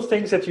all the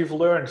things that you've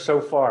learned so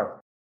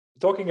far,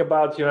 talking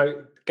about,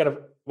 kind of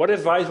what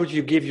advice would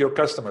you give your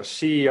customers,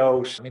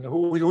 CEOs? I mean,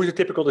 who's a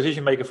typical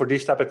decision maker for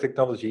this type of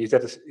technology? Is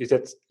that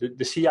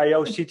the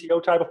CIO,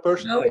 CTO type of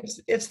person? No,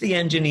 it's the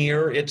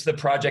engineer, it's the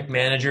project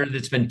manager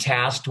that's been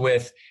tasked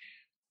with,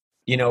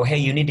 hey,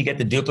 you need to get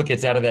the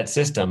duplicates out of that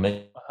system.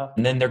 And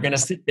then they're going to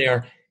sit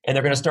there and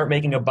they're going to start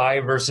making a buy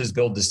versus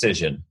build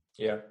decision.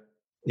 Yeah.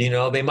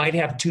 They might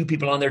have 2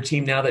 people on their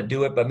team now that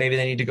do it, but maybe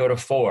they need to go to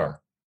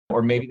 4,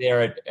 or maybe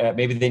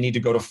maybe they need to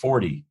go to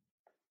 40,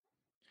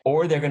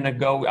 or they're going to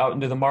go out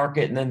into the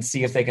market and then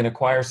see if they can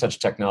acquire such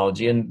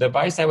technology. And the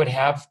advice I would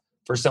have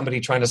for somebody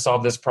trying to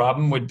solve this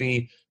problem would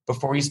be,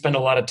 before you spend a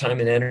lot of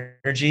time and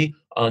energy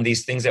on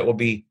these things that will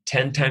be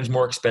 10 times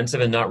more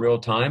expensive and not real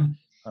time,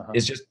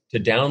 is just to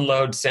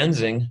download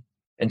Sensing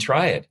and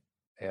try it.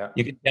 Yeah.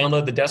 You can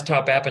download the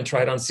desktop app and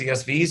try it on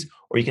CSVs,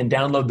 or you can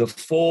download the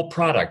full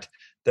product,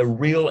 the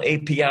real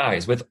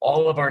APIs with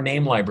all of our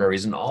name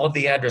libraries and all of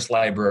the address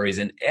libraries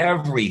and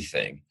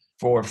everything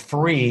for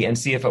free, and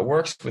see if it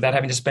works without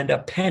having to spend a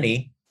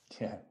penny.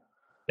 Yeah.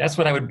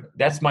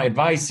 That's my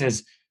advice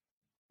is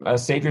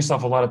save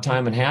yourself a lot of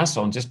time and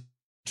hassle and just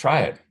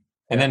try it.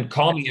 And then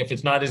call me if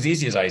it's not as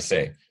easy as I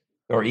say,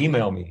 or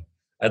email me.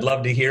 I'd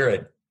love to hear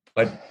it.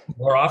 But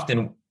more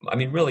often,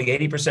 really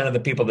 80% of the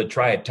people that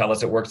try it tell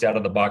us it works out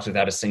of the box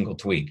without a single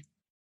tweak.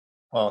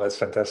 Oh, that's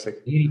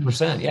fantastic.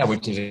 80%, yeah,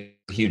 which is a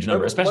huge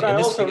number, especially in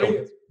this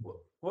field.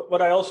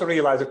 What I also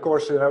realize, of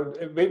course,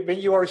 when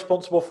you are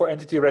responsible for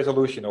entity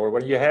resolution, or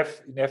when you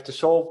have to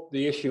solve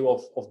the issue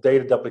of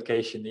data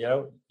duplication,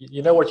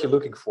 you know what you're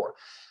looking for.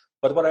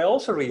 But what I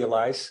also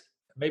realize,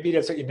 maybe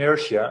that's an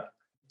inertia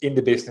in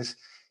the business,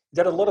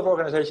 that a lot of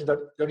organizations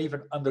don't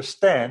even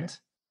understand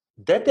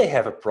that they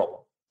have a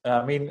problem.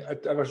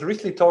 I was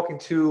recently talking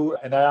to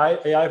an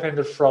AI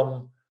vendor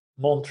from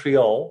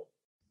Montreal,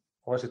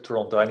 or was it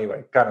Toronto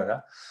anyway,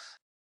 Canada,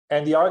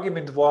 and the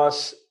argument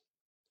was,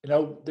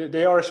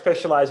 they are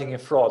specializing in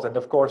fraud, and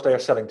of course they are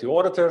selling to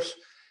auditors.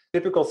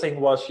 Typical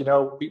thing was, we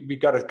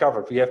got it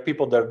covered. We have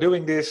people that are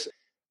doing this.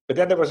 But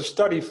then there was a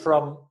study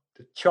from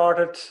the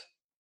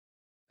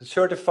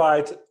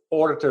Certified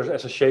Auditors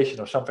Association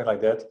or something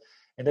like that.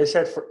 And they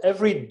said for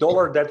every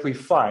 $1 that we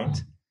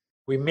find,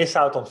 we miss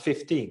out on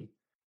 15.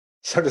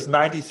 So there's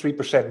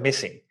 93%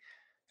 missing.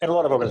 And a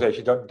lot of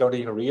organizations don't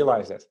even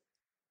realize that.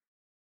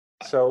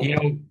 So,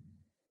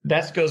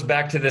 that goes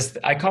back to this,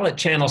 I call it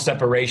channel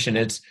separation.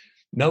 It's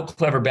no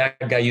clever bad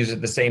guy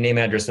uses the same name,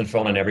 address, and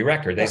phone on every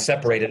record. They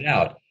separate it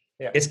out.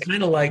 Yeah. It's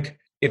kind of like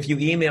if you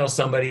email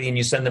somebody and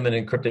you send them an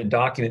encrypted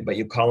document, but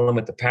you call them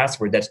with the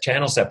password, that's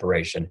channel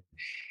separation.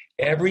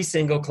 Every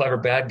single clever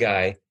bad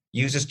guy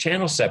uses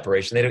channel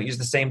separation. They don't use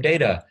the same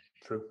data.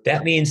 True.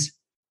 That means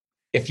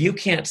if you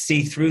can't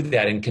see through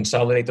that and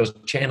consolidate those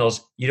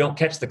channels, you don't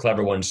catch the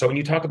clever ones. So when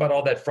you talk about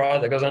all that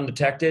fraud that goes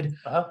undetected,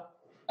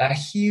 a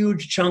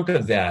huge chunk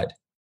of that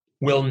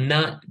will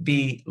not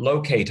be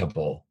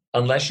locatable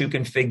unless you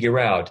can figure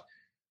out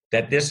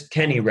that this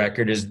Kenny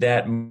record is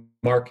that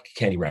Mark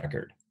Kenny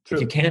record. True.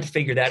 If you can't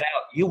figure that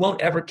out, you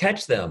won't ever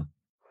catch them.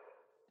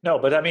 No,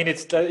 but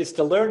it's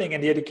the learning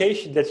and the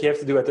education that you have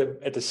to do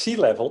at the C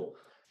level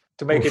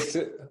to make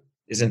it.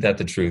 Isn't that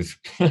the truth?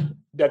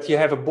 That you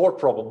have a board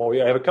problem, or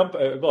you have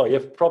you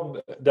have a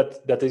problem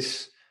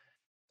that's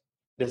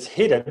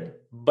hidden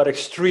but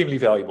extremely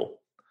valuable.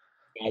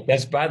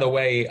 That's, by the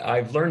way,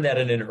 I've learned that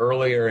in an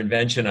earlier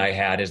invention I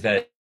had, is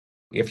that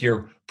if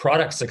your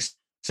product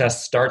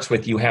success starts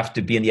with you have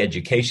to be in the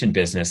education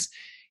business,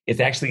 it's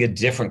actually a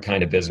different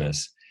kind of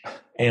business.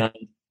 And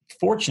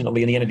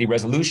fortunately, in the entity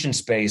resolution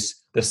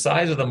space, the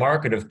size of the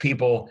market of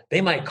people,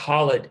 they might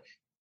call it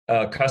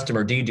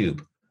customer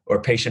dedupe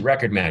or patient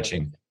record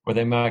matching, or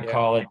they might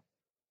call it,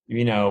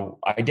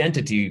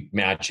 identity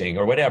matching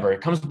or whatever.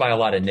 It comes by a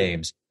lot of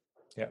names.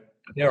 Yeah.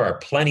 There are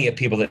plenty of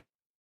people that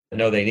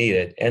know they need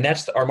it. And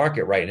that's our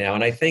market right now.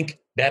 And I think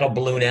that'll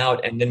balloon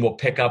out, and then we'll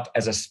pick up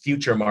as a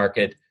future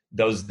market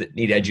those that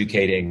need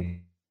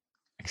educating.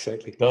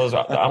 Exactly. Those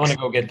I want to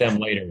go get them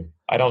later.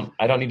 I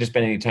don't need to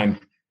spend any time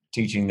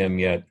teaching them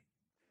yet.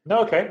 No,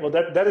 okay. Well,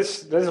 that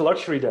is a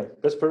luxury then.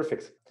 That's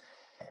perfect.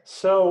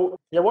 So,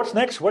 what's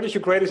next? What is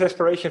your greatest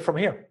aspiration from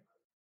here?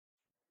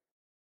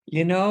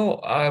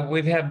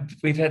 We've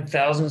had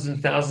thousands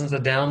and thousands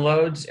of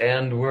downloads,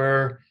 and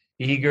we're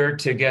eager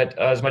to get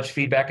as much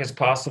feedback as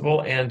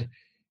possible and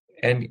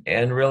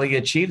really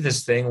achieve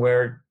this thing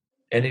where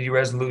entity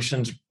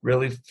resolution's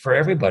really for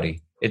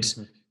everybody.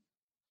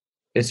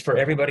 It's for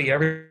everybody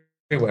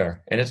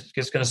everywhere, and it's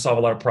just going to solve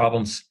a lot of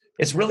problems.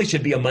 It really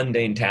should be a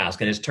mundane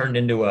task, and it's turned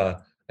into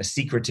a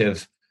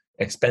secretive,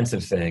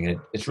 expensive thing. And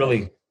it's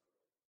really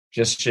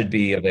just should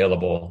be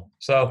available.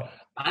 So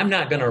I'm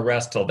not going to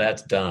rest till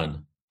that's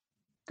done.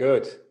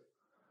 Good.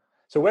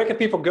 So where can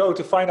people go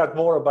to find out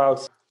more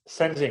about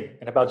Senzing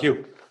and about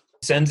you?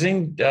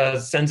 Senzing,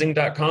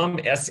 Senzing.com,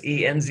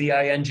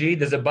 Senzing.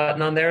 There's a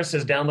button on there that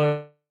says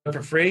download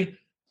for free.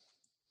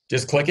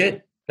 Just click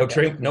it.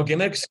 No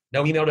gimmicks,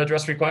 no email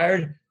address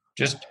required.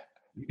 Just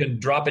you can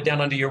drop it down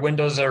onto your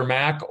Windows or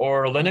Mac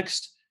or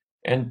Linux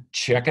and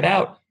check it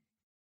out.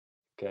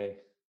 Okay.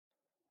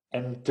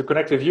 And to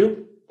connect with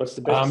you, what's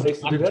the best place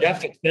to do that? I'm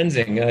Jeff at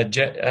Senzing,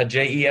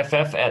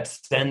 Jeff at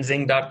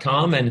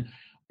Senzing.com. And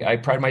I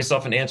pride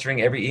myself in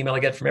answering every email I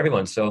get from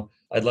everyone. So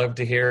I'd love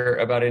to hear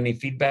about any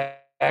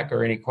feedback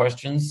or any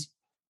questions.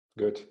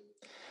 Good.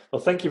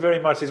 Well, thank you very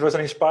much. It was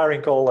an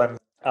inspiring call, and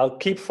I'll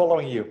keep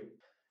following you.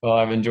 Well,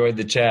 I've enjoyed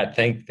the chat.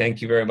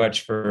 Thank you very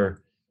much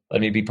for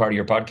letting me be part of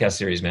your podcast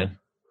series, man.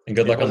 And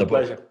good luck on the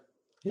book. Pleasure.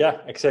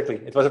 Yeah, exactly.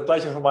 It was a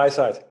pleasure from my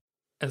side.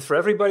 And for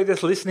everybody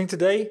that's listening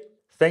today,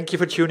 thank you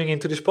for tuning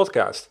into this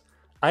podcast.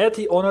 I had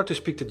the honor to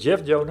speak to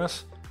Jeff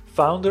Jonas,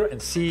 founder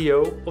and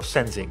CEO of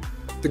Senzing.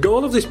 The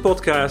goal of this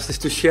podcast is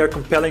to share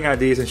compelling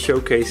ideas and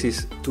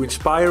showcases to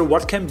inspire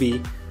what can be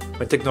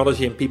when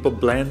technology and people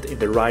blend in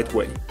the right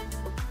way.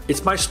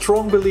 It's my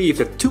strong belief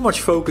that too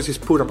much focus is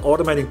put on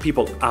automating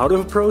people out of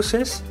a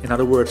process, in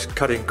other words,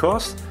 cutting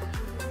costs,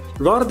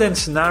 rather than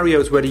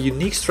scenarios where the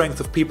unique strength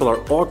of people are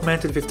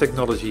augmented with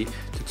technology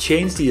to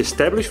change the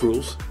established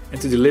rules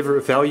and to deliver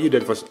a value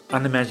that was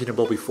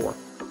unimaginable before.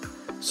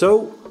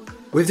 So,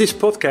 with this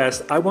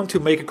podcast, I want to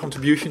make a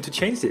contribution to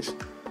change this,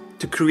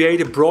 to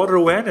create a broader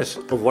awareness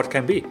of what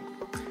can be,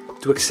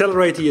 to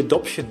accelerate the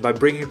adoption by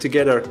bringing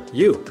together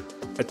you,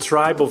 a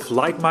tribe of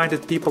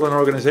like-minded people and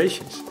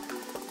organizations,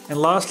 and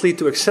lastly,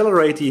 to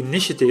accelerate the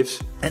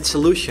initiatives and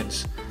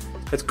solutions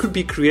that could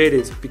be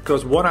created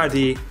because one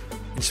idea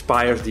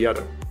inspires the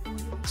other.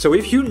 So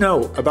if you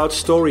know about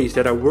stories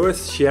that are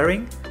worth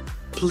sharing,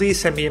 please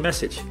send me a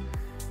message.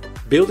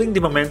 Building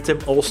the momentum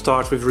all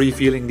starts with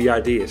revealing the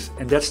ideas,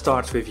 and that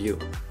starts with you.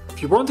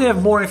 If you want to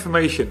have more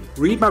information,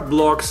 read my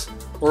blogs,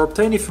 or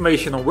obtain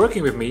information on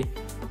working with me,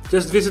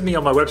 just visit me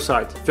on my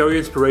website,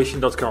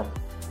 valueinspiration.com.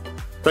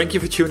 Thank you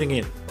for tuning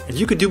in, and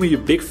you could do me a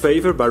big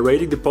favor by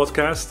rating the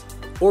podcast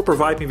or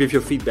provide me with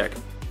your feedback.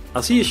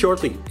 I'll see you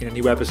shortly in a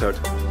new episode.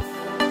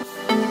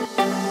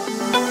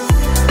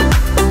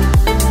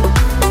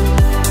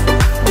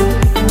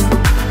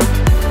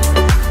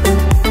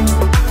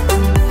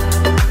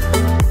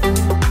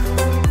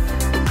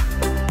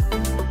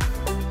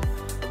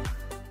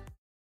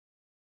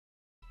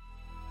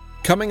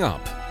 Coming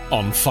up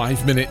on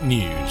 5 Minute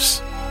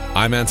News,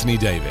 I'm Anthony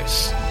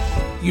Davis.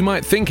 You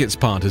might think it's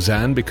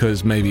partisan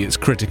because maybe it's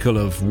critical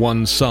of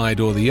one side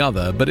or the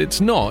other, but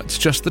it's not. It's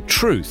just the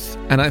truth.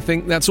 And I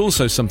think that's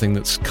also something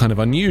that's kind of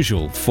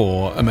unusual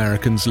for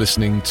Americans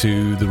listening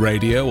to the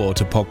radio or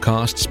to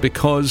podcasts,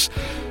 because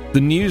the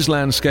news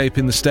landscape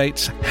in the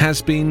States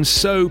has been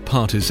so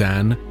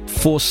partisan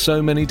for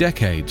so many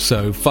decades.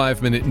 So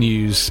 5 Minute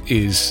News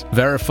is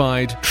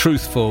verified,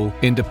 truthful,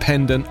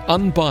 independent,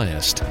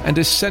 unbiased, and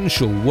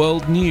essential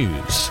world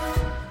news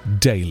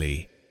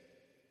daily.